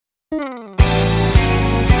Today's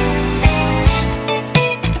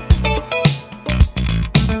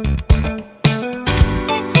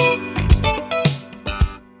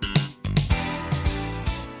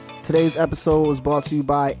episode was brought to you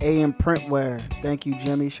by AM Printwear. Thank you,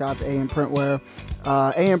 Jimmy. Shout out to AM Printwear.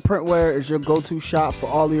 AM Printwear is your go-to shop for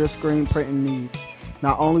all of your screen printing needs.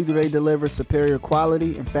 Not only do they deliver superior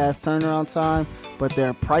quality and fast turnaround time, but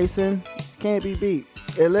their pricing can't be beat.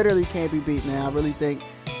 It literally can't be beat, man. I really think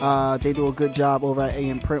they do a good job over at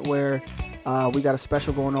AM Printwear. We got a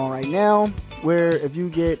special going on right now where if you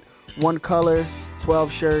get one color,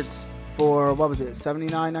 12 shirts for, what was it,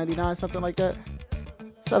 $79.99, something like that?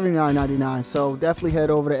 $79.99. So definitely head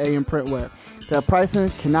over to AM Printwear. Their pricing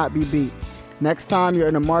cannot be beat. Next time you're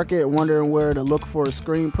in the market wondering where to look for a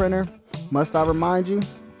screen printer, must I remind you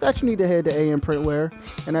that you need to head to AM Printwear,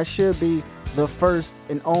 and that should be the first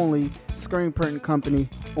and only screen printing company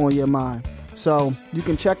on your mind. So you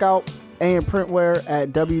can check out AM Printwear at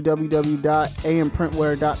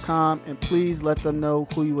www.amprintwear.com, and please let them know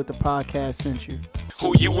who you with the podcast sent you.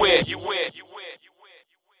 Who you with?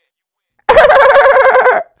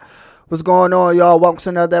 What's going on, y'all? Welcome to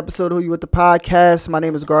another episode of Who You With the Podcast. My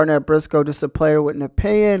name is Garnett Briscoe, just a player with an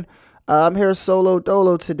opinion. I'm here solo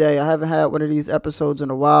dolo today. I haven't had one of these episodes in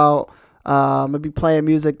a while. I'm going to be playing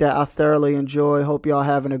music that I thoroughly enjoy. Hope y'all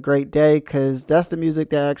having a great day, because that's the music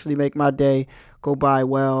that actually make my day go by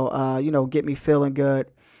well, get me feeling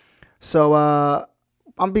good. So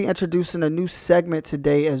I'm be introducing a new segment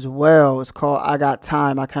today as well. It's called I Got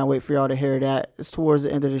Time. I can't wait for y'all to hear that. It's towards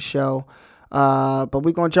the end of the show. But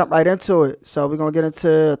we're going to jump right into it. So we're going to get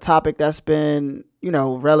into a topic that's been,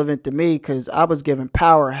 relevant to me, because I was giving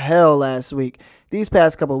power hell last week. These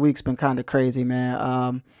past couple of weeks been kind of crazy,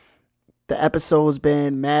 man. The episode's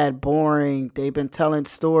been mad boring. They've been telling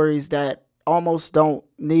stories that almost don't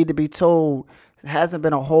need to be told. It hasn't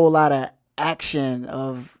been a whole lot of action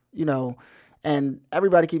of, and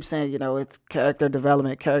everybody keeps saying, it's character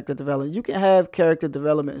development. You can have character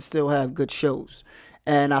development and still have good shows.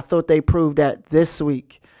 And I thought they proved that this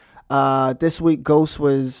week. This week, Ghost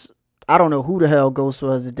was, I don't know who the hell Ghost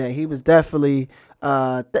was today. He was definitely,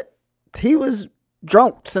 he was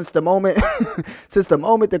drunk since the moment,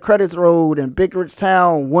 the credits rolled and Big Rich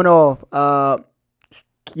Town went off.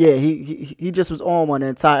 He just was on one the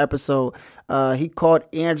entire episode. He called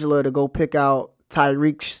Angela to go pick out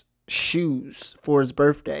Tyreek's shoes for his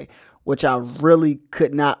birthday, which I really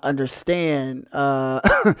could not understand.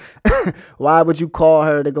 Why would you call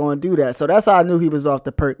her to go and do that? So that's how I knew he was off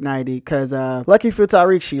the perk 90, because lucky for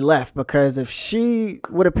Tyreek, she left, because if she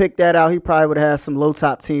would have picked that out, he probably would have had some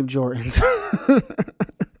low-top Team Jordans.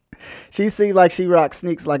 She seemed like she rocked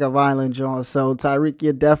sneaks like a violent John. So Tyreek,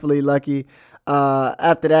 you're definitely lucky.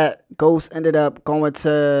 After that, Ghost ended up going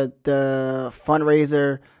to the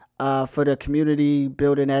fundraiser for the community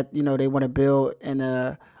building that, they want to build in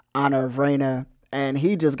honor of Raina, and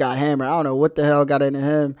he just got hammered. I don't know what the hell got into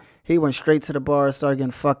him. He went straight to the bar, started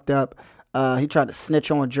getting fucked up. He tried to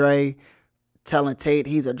snitch on Dre, telling Tate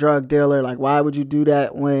he's a drug dealer. Like, why would you do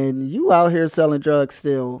that when you out here selling drugs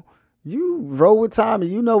still? You roll with Tommy,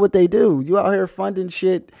 you know what they do. You out here funding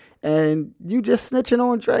shit, and you just snitching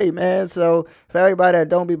on Dre, man. So for everybody that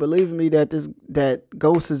don't be believing me that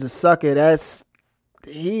Ghost is a sucker, that's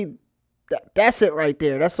it right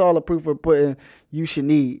there. That's all the proof of putting you should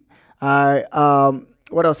need. All right.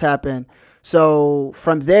 What else happened? So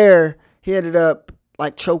from there, he ended up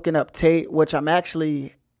like choking up Tate, which I'm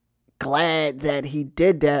actually glad that he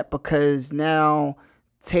did that, because now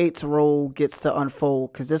Tate's role gets to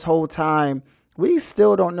unfold, because this whole time we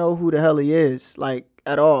still don't know who the hell he is, like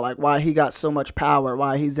at all, like why he got so much power,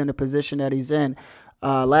 why he's in the position that he's in.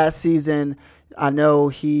 Last season, I know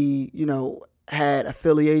he, had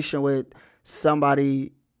affiliation with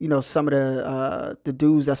somebody, some of the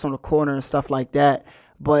dudes that's on the corner and stuff like that,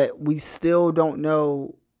 but we still don't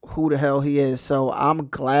know who the hell he is. So I'm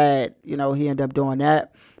glad, he ended up doing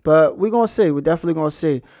that. But we're going to see. We're definitely going to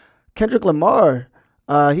see. Kendrick Lamar,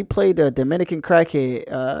 he played the Dominican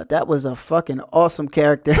crackhead. That was a fucking awesome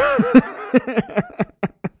character.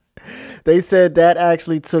 They said that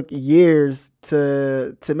actually took years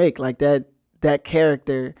to make. Like that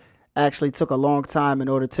character actually took a long time in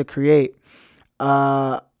order to create.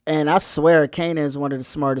 And I swear Kanan is one of the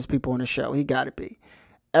smartest people on the show. He got to be.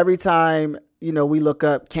 Every time, we look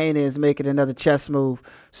up, Kanan is making another chess move.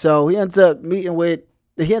 So he ends up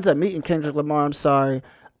meeting Kendrick Lamar, I'm sorry.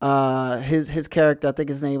 His character, I think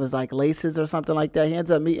his name was like Laces or something like that. He ends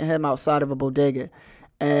up meeting him outside of a bodega.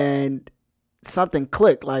 And something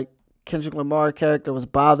clicked. Like Kendrick Lamar character was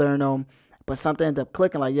bothering him. But something ended up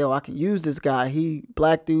clicking, like, yo, I can use this guy. He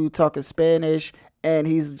black dude talking Spanish, and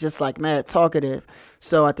he's just like mad talkative.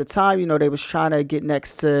 So at the time, you know, they was trying to get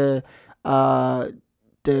next to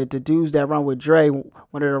the dudes that run with Dre, one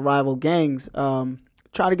of the rival gangs, trying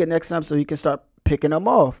to get next to him so he can start picking them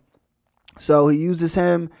off. So he uses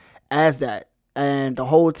him as that. And the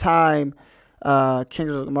whole time,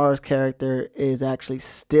 Kendrick Lamar's character is actually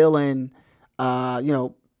stealing,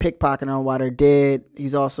 pickpocketing them while they're dead.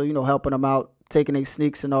 He's also, helping them out, taking their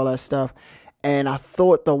sneaks and all that stuff. And I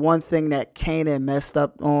thought the one thing that Kanan messed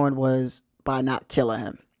up on was by not killing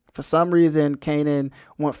him. For some reason, Kanan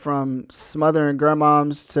went from smothering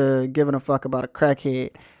grandmoms to giving a fuck about a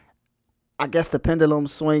crackhead. I guess the pendulum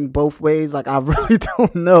swing both ways. Like, I really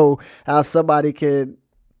don't know how somebody could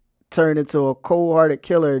turn into a cold-hearted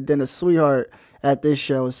killer than a sweetheart at this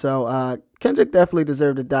show. So Kendrick definitely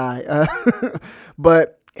deserved to die.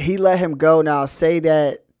 But he let him go. Now, I'll say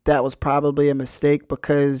that was probably a mistake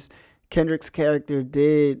because Kendrick's character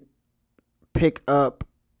did pick up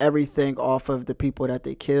everything off of the people that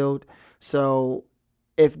they killed. So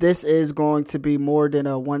if this is going to be more than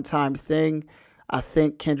a one-time thing, I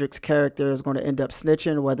think Kendrick's character is going to end up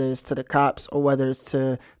snitching, whether it's to the cops or whether it's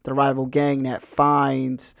to the rival gang that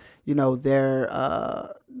finds,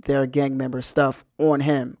 their gang member stuff on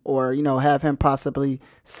him, or, have him possibly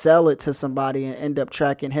sell it to somebody and end up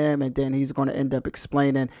tracking him. And then he's going to end up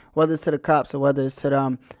explaining, whether it's to the cops or whether it's to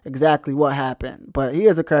them, exactly what happened. But he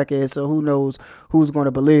is a crackhead, so who knows who's going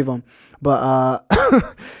to believe him. But,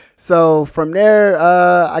 so from there,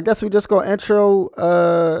 I guess we just gonna intro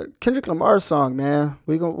Kendrick Lamar's song, man.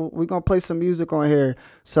 We gonna play some music on here.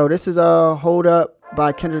 So this is Hold Up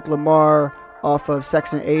by Kendrick Lamar off of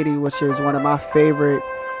Section 80, which is one of my favorite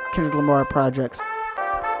Kendrick Lamar projects.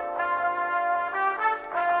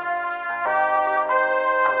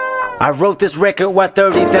 I wrote this record while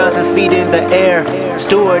 30,000 feet in the air.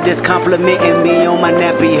 Steward is complimenting me on my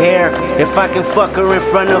nappy hair. If I can fuck her in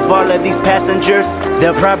front of all of these passengers,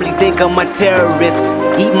 they'll probably think I'm a terrorist.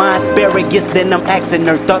 Eat my asparagus, then I'm asking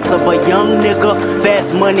her thoughts of a young nigga.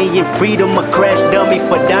 Fast money and freedom, a crash dummy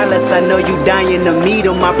for dollars. I know you dying to meet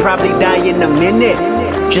him, I'll probably die in a minute.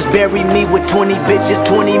 Just bury me with 20 bitches,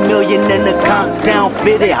 20 million and a countdown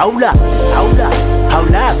fitted. Hold up, hold up,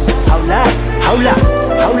 hold up, hold up, hold up,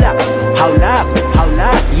 hold up, hold up, hold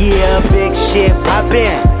up. Yeah, big shit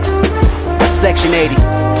poppin'. Section 80.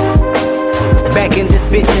 Back in this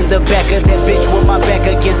bitch, in the back of that bitch, with my back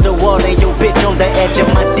against the wall and your bitch on the edge of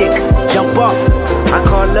my dick. Jump off. I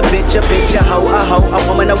call a bitch, a hoe, a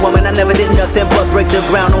woman. I never did nothing but break the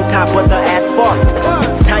ground on top of the asphalt.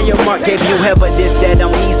 Tire mark gave you evidence that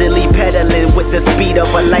I'm easily pedaling with the speed of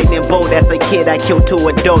a lightning bolt. As a kid, I killed 2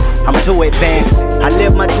 adults. I'm too advanced. I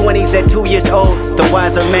lived my 20s at 2 years old. The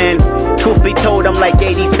wiser man. Truth be told, I'm like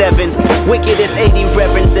 87. Wicked as 80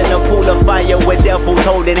 reverends in a pool of fire with devils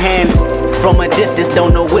holding hands. From a distance,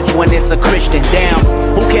 don't know which one is a Christian. Damn,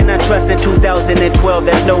 who can I trust in 2012?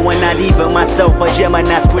 There's no one, not even myself. A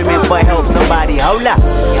Gemini screaming for help. Somebody, hold up,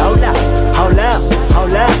 hold up, hold up,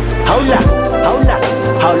 hold up, hold up, hold up,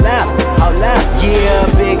 hold up, hold up. Yeah,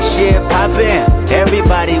 big shit poppin'.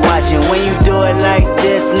 Everybody watching. When you do it like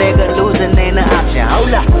this, nigga, losing ain't an option.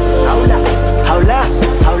 Hold up, hold up, hold up,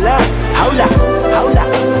 hold up, hold up, hold up,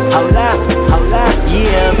 hold up, hold up.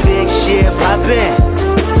 Yeah, big shit poppin'.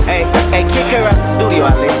 Hey, kick her out the studio,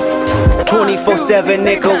 Ali. 24/7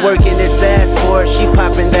 nigga working his ass for it. She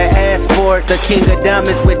popping that ass for it. The king of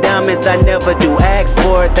diamonds with diamonds, I never do ask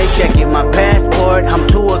for it. They checking my passport. I'm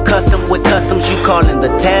too accustomed with customs, you calling the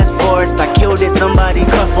task force. I killed it, somebody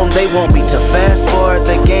cuff them, they want me to fast forward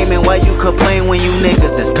the game. And why you complain when you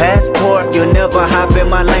niggas is passport? You'll never hop in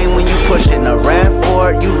my lane when you pushing a rap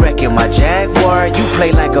for it. You wrecking my Jaguar, you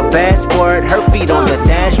play like a bad sport. Her feet on the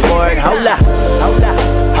dashboard. Hold up, hold up,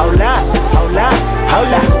 hold up, hold up,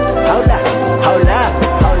 hold up, hold up, hold up,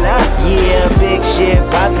 hold up. Yeah, big shit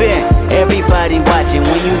poppin'. Everybody watching.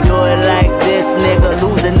 When you do it like this, nigga,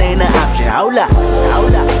 losing ain't an option. Hold up,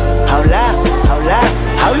 hold up, hold up, hold up,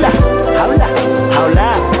 hold up, hold up, hold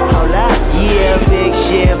up, hold up. Yeah, big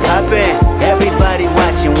shit poppin'. Everybody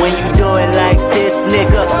watching. When you do it like this,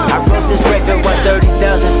 nigga. I wrote this record while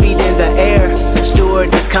 30,000 feet in the air.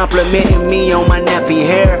 Steward is complimenting me on my nappy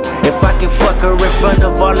hair. If I can fuck her in front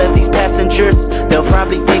of all of these passengers, they'll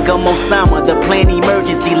probably think I'm Osama. The plane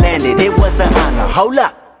emergency landed. It was an honor. Hold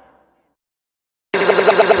up.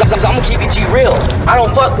 I'ma keep it G real. I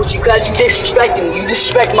don't fuck with you cause you disrespecting me. You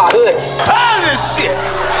disrespect my hood. Tired of this shit.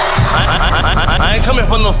 I ain't coming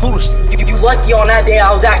for no foolishness. You lucky on that day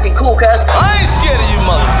I was acting cool cuz. I ain't scared of you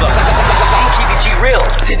motherfuckers. I'ma keep it G real.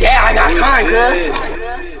 Today I got time cuz.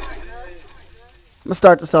 I'm going to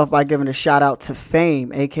start this off by giving a shout out to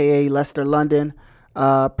Fame, aka Lester London.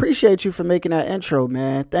 Appreciate you for making that intro,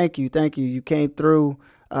 man. Thank you. You came through.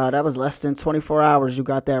 That was less than 24 hours. You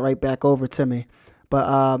got that right back over to me.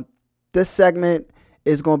 But this segment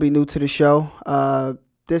is going to be new to the show.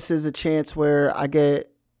 This is a chance where I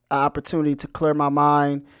get an opportunity to clear my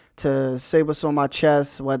mind, to say what's on my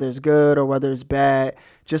chest, whether it's good or whether it's bad,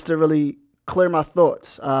 just to really clear my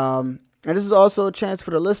thoughts. And this is also a chance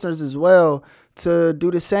for the listeners as well to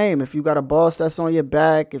do the same. If you got a boss that's on your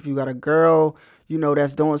back, if you got a girl,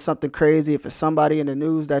 that's doing something crazy, if it's somebody in the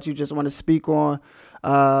news that you just want to speak on,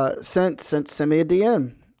 send me a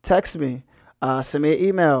DM, text me, send me an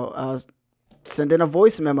email, send in a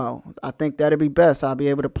voice memo. I think that'd be best. I'll be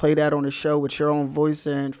able to play that on the show with your own voice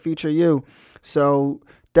and feature you. So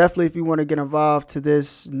definitely, if you want to get involved to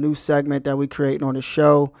this new segment that we creating on the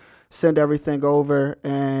show, send everything over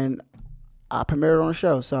and I'll premiere it on the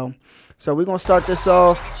show. So we're going to start this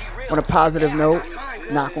off on a positive note.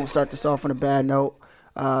 Not going to start this off on a bad note.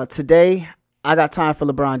 Today, I got time for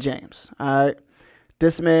LeBron James. All right.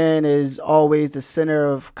 This man is always the center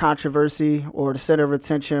of controversy or the center of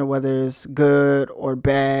attention, whether it's good or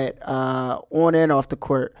bad, on and off the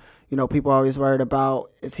court. People always worried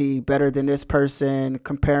about, is he better than this person,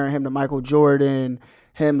 comparing him to Michael Jordan,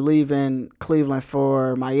 him leaving Cleveland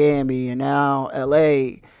for Miami and now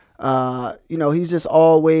L.A. He's just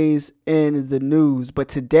always in the news. But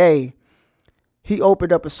today, he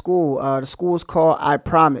opened up a school. The school is called I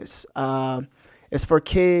Promise. It's for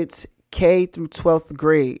kids K through 12th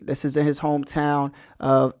grade. This is in his hometown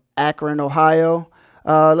of Akron, Ohio.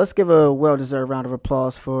 Let's give a well-deserved round of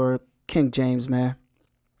applause for King James, man.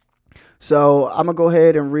 So I'm going to go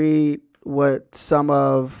ahead and read what some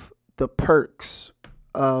of the perks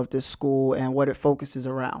of this school and what it focuses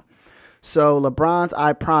around. So LeBron's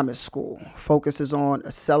I Promise School focuses on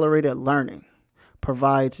accelerated learning,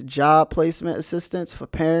 provides job placement assistance for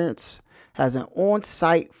parents, has an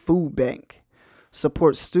on-site food bank,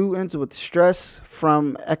 supports students with stress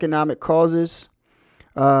from economic causes,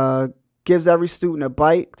 gives every student a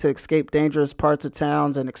bike to escape dangerous parts of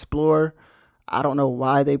towns and explore. I don't know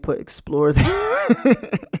why they put explore there,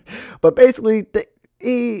 but basically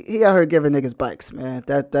he out here giving niggas bikes, man.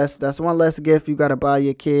 That's one less gift you got to buy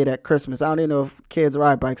your kid at Christmas. I don't even know if kids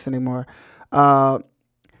ride bikes anymore.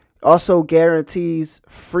 Also guarantees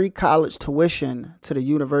free college tuition to the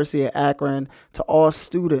University of Akron to all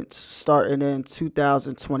students starting in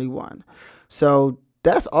 2021. So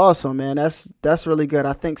that's awesome, man. That's really good.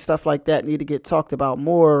 I think stuff like that need to get talked about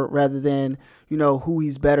more rather than, who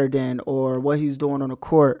he's better than or what he's doing on the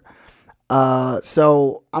court.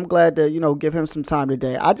 So I'm glad to, give him some time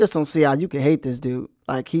today. I just don't see how you can hate this dude.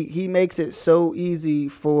 Like he makes it so easy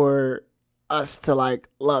for us to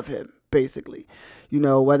love him, basically.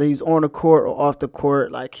 Whether he's on the court or off the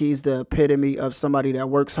court, he's the epitome of somebody that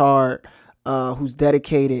works hard, who's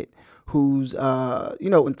dedicated, who's,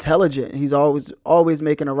 intelligent. He's always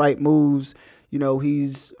making the right moves.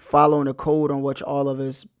 He's following a code on which all of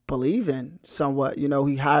us believe in somewhat.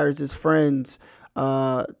 He hires his friends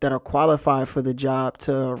that are qualified for the job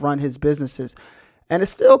to run his businesses. And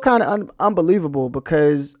it's still kind of unbelievable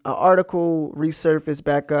because an article resurfaced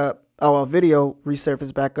back up, a video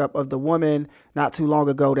resurfaced back up of the woman not too long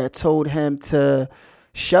ago that told him to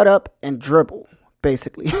shut up and dribble,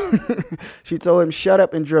 basically. She told him shut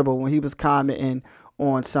up and dribble when he was commenting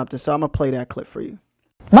on something. So I'm going to play that clip for you.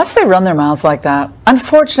 Must they run their mouths like that?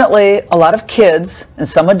 Unfortunately, a lot of kids and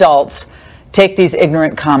some adults take these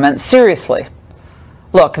ignorant comments seriously.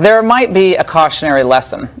 Look, there might be a cautionary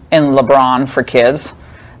lesson in LeBron for kids.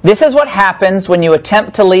 This is what happens when you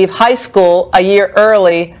attempt to leave high school a year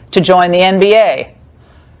early to join the NBA.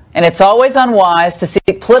 And it's always unwise to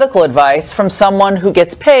seek political advice from someone who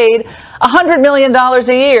gets paid $100 million a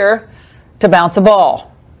year to bounce a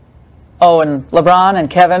ball. Oh, and LeBron and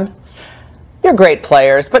Kevin, you're great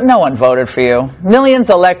players, but no one voted for you. Millions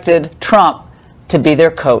elected Trump to be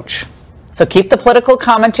their coach. So keep the political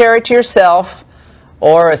commentary to yourself,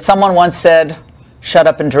 or as someone once said, shut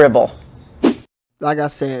up and dribble. Like I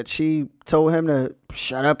said, she told him to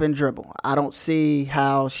shut up and dribble. I don't see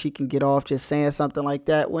how she can get off just saying something like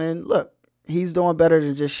that when, look, he's doing better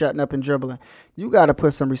than just shutting up and dribbling. You got to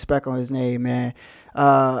put some respect on his name, man.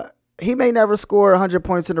 He may never score 100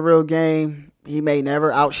 points in a real game. He may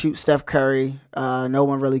never outshoot Steph Curry. No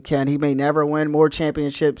one really can. He may never win more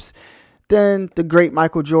championships than the great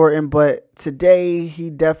Michael Jordan. But today,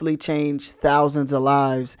 he definitely changed thousands of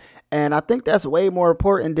lives. And I think that's way more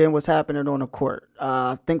important than what's happening on the court.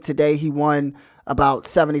 I think today he won about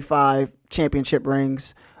 75 championship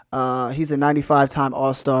rings. He's a 95-time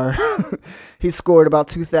All-Star. He scored about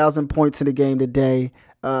 2,000 points in the game today.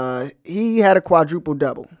 He had a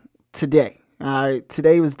quadruple-double today. All right,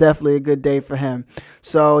 today was definitely a good day for him.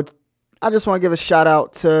 So I just want to give a shout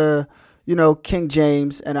out to, King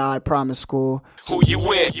James and I Promise School. Who you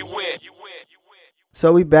with?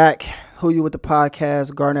 So we back. Who You With the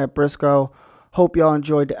podcast, Garnett Briscoe. Hope y'all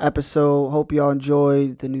enjoyed the episode. Hope y'all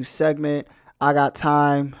enjoyed the new segment. I got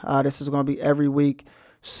time. This is going to be every week.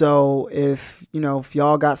 So if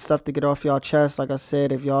y'all got stuff to get off y'all chest, like I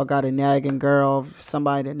said, if y'all got a nagging girl,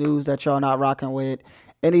 somebody in the news that y'all not rocking with,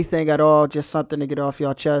 anything at all, just something to get off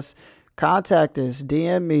y'all chest, contact us,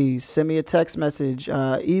 DM me, send me a text message,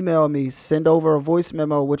 email me, send over a voice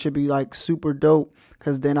memo, which would be like super dope,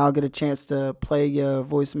 because then I'll get a chance to play your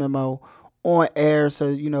voice memo on air, so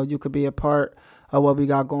you could be a part of what we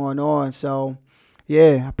got going on. So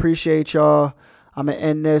yeah, appreciate y'all. I'm gonna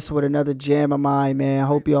end this with another jam of mine, man.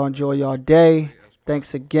 Hope y'all enjoy y'all day.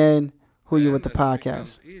 Thanks again. Who You With the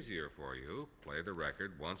podcast. Easier for you. Play the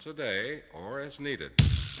record once a day or as needed.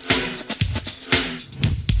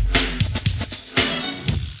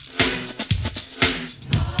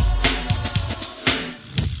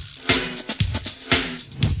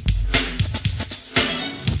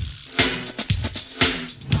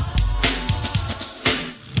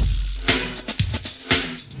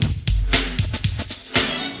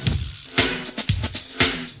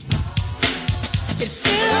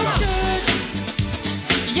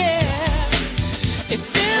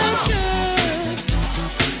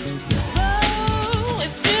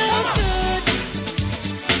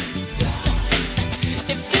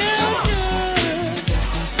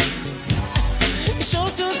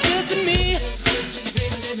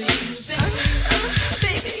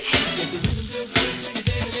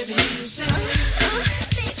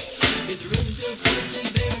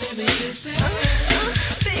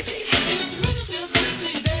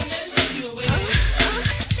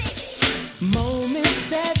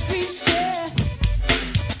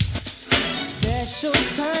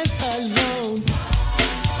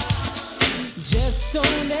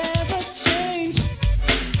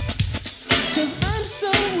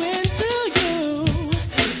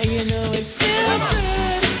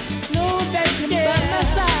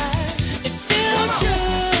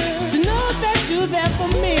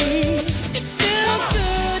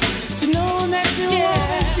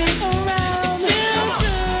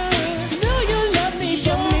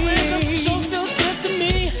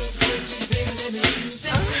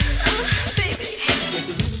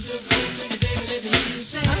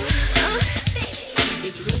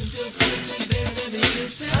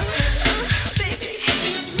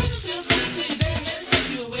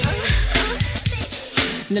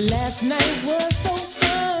 The last night was so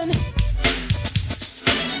fun,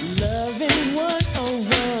 loving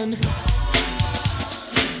 101.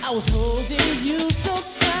 I was holding you so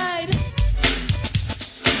tight.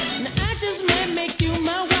 Now I just might make you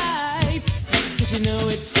my wife, 'cause it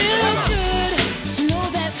feels good to know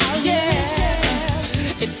that I'll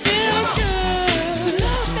It feels good to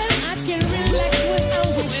know that I can relax when I'm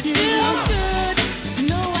with you. It feels good to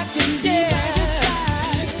know I can be by your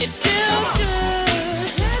side. It feels good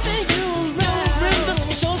having you around.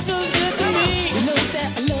 It sure feels good to me. You know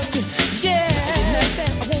that I love you, every night that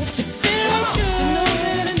I want you. Feels good. You know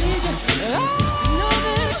that I need you. You know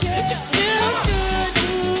that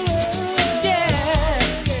I care.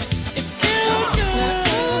 It feels good. It feels good.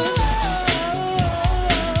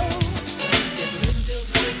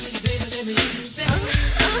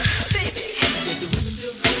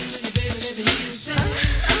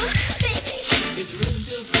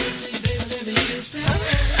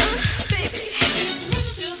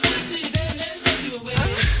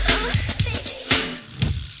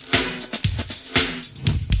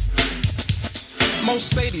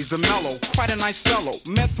 Mercedes, the mellow, quite a nice fellow.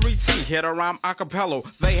 Met 3T, hit a rhyme a cappella.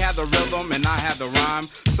 They had the rhythm and I had the rhyme.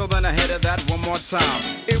 So then I hit it that one more time.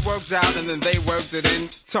 It worked out and then they worked it in.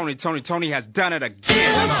 Tony has done it again.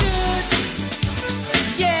 Feels good.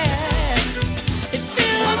 Yeah. It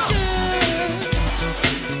feels good.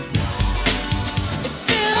 It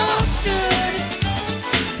feels good.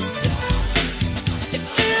 It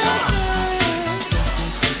feels good.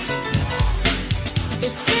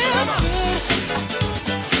 It feels good.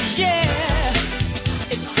 Yeah.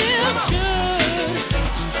 It feels good.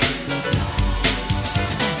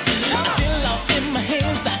 I feel all in my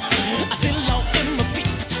hands. I feel all in my feet.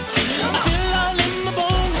 I feel all in my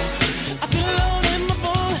bones.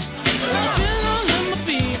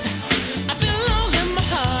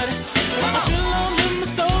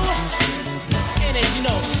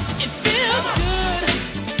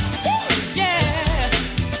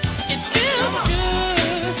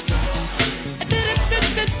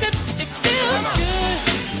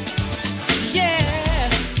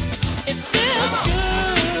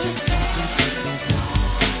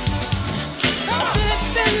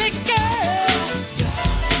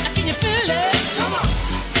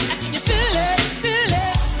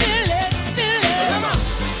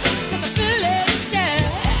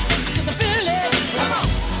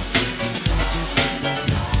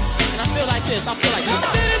 this. I feel like.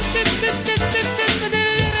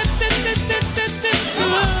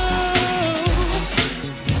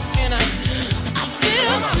 And I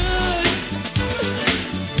feel good.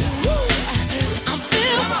 Woo. I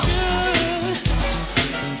feel good.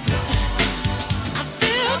 I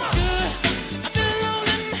feel good. I feel all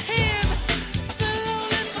in my head. I feel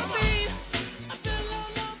all in my feet. I feel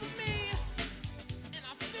all over me. And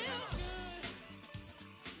I feel good.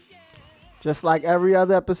 Just like every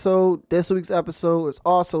other episode, this week's episode is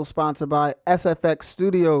also sponsored by SFX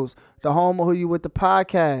Studios, the home of Who You With the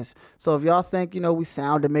podcast. So if y'all think, we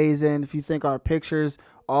sound amazing, if you think our pictures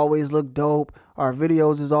always look dope, our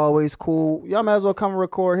videos is always cool, y'all might as well come and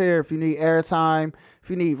record here. If you need airtime, if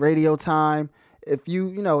you need radio time, if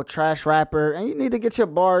you a trash rapper and you need to get your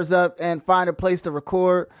bars up and find a place to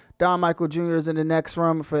record, Don Michael Jr. is in the next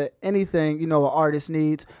room for anything, an artist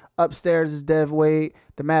needs. Upstairs is Dev Wade,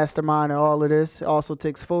 the mastermind of all of this. Also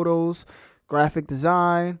takes photos, graphic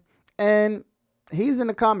design, and he's in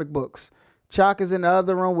the comic books. Chalk is in the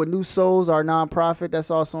other room with New Souls, our nonprofit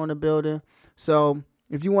that's also in the building. So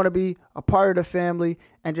if you want to be a part of the family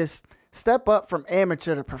and just step up from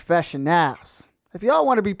amateur to professionals, if y'all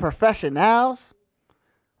want to be professionals,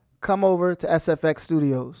 come over to SFX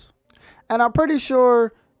Studios. And I'm pretty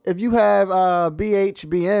sure if you have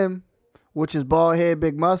BHBM, which is bald head,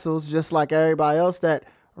 big muscles, just like everybody else that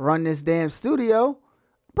run this damn studio,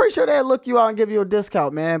 pretty sure they'll look you out and give you a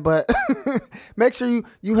discount, man. But make sure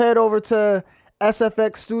you head over to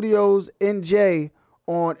SFX Studios NJ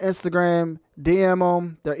on Instagram, DM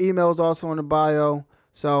them. Their email is also in the bio.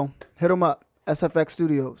 So hit them up, SFX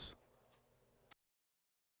Studios.